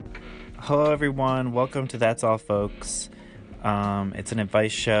Hello, everyone. Welcome to That's All, folks. It's an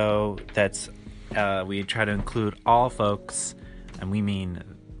advice show that's we try to include all folks, and we mean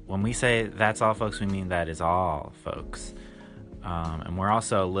when we say that's all, folks, we mean that is all folks. And we're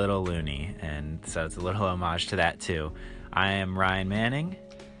also a little loony, and so it's a little homage to that too. I am Ryan Manning.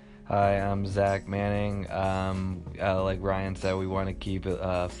 Hi, I'm Zach Manning. Like Ryan said, we want to keep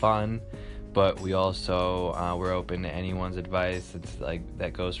it fun, but we also we're open to anyone's advice. It's like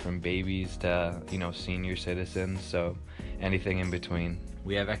that goes from babies to senior citizens, so anything in between.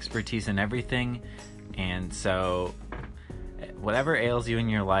 We have expertise in everything, and so whatever ails you in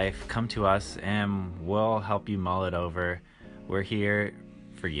your life, come to us, and we'll help you mull it over. We're here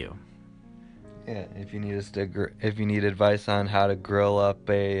for you. Yeah, if you need if you need advice on how to grill up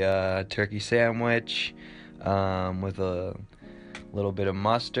a turkey sandwich with a little bit of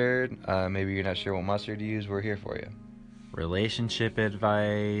mustard, maybe you're not sure what mustard to use, we're here for you. Relationship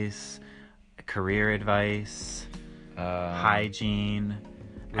advice, career advice, hygiene,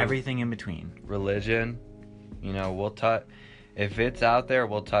 everything in between. Religion, we'll touch. If it's out there,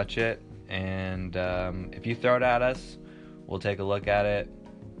 we'll touch it, and if you throw it at us, we'll take a look at it,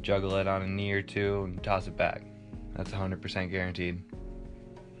 juggle it on a knee or two, and toss it back. That's 100% guaranteed.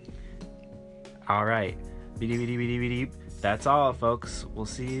 All right. That's all, folks. We'll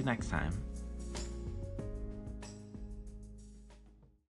see you next time.